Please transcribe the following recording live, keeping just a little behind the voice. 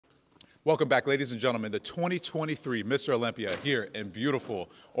Welcome back, ladies and gentlemen, the 2023 Mr. Olympia here in beautiful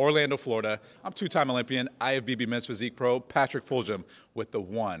Orlando, Florida. I'm two-time Olympian, IFBB Men's Physique Pro, Patrick Fulgham, with the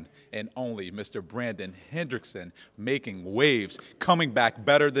one and only Mr. Brandon Hendrickson, making waves, coming back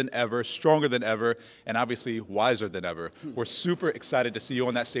better than ever, stronger than ever, and obviously wiser than ever. We're super excited to see you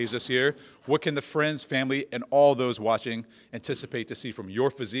on that stage this year. What can the friends, family, and all those watching anticipate to see from your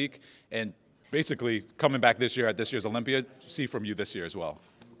physique, and basically coming back this year at this year's Olympia, see from you this year as well?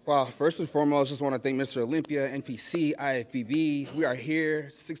 Well, first and foremost, just want to thank Mr. Olympia, NPC, IFBB. We are here.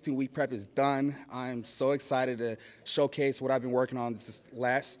 16-week prep is done. I'm so excited to showcase what I've been working on this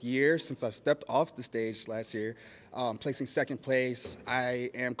last year since I've stepped off the stage last year, placing second place.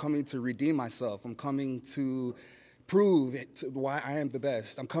 I am coming to redeem myself. I'm coming to prove why I am the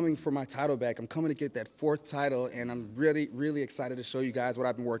best. I'm coming for my title back. I'm coming to get that fourth title, and I'm really, really excited to show you guys what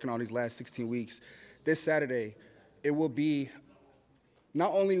I've been working on these last 16 weeks. This Saturday, it will be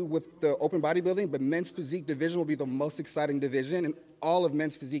not only with the open bodybuilding, but men's physique division will be the most exciting division in all of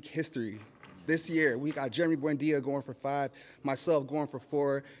men's physique history. This year, we got Jeremy Buendia going for 5, myself going for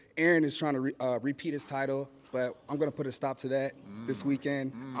 4. Aaron is trying to repeat his title, but I'm going to put a stop to that this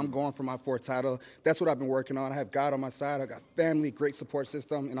weekend. I'm going for my 4th title. That's what I've been working on. I have God on my side. I got family, great support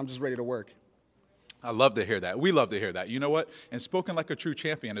system, and I'm just ready to work. I love to hear that. We love to hear that. You know what? And spoken like a true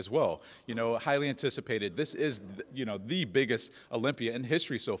champion as well. You know, highly anticipated. This is, you know, the biggest Olympia in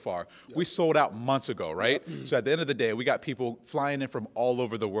history so far. Yep. We sold out months ago, right? Yep. So at the end of the day, we got people flying in from all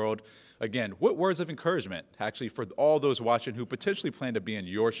over the world. Again, what words of encouragement, actually, for all those watching who potentially plan to be in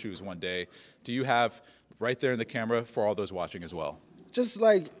your shoes one day, do you have right there in the camera for all those watching as well? Just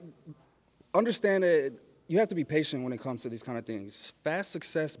like, understand that you have to be patient when it comes to these kind of things. Fast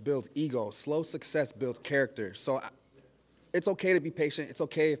success builds ego. Slow success builds character. So it's okay to be patient. It's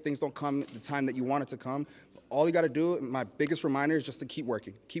okay if things don't come the time that you want it to come. All you got to do, my biggest reminder is just to keep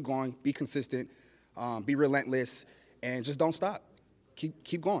working, keep going, be consistent, be relentless, and just don't stop.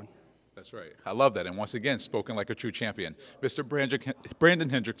 Keep going. That's right. I love that. And once again, spoken like a true champion. Mr. Brandon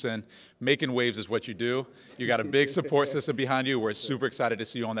Hendrickson, making waves is what you do. You got a big support system behind you. We're super excited to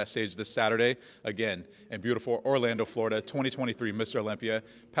see you on that stage this Saturday. Again, in beautiful Orlando, Florida, 2023 Mr. Olympia.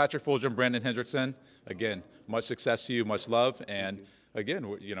 Patrick Fulgham, Brandon Hendrickson. Again, much success to you, much love. And again,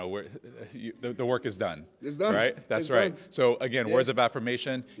 you know, the work is done. It's done. Right? That's it's right. Done. So again, words of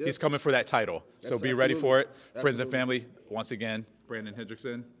affirmation. Yep. He's coming for that title. So be ready for it. Absolutely. Friends and family, once again, Brandon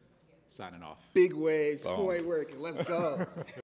Hendrickson. Signing off. Big waves, point working. Let's go.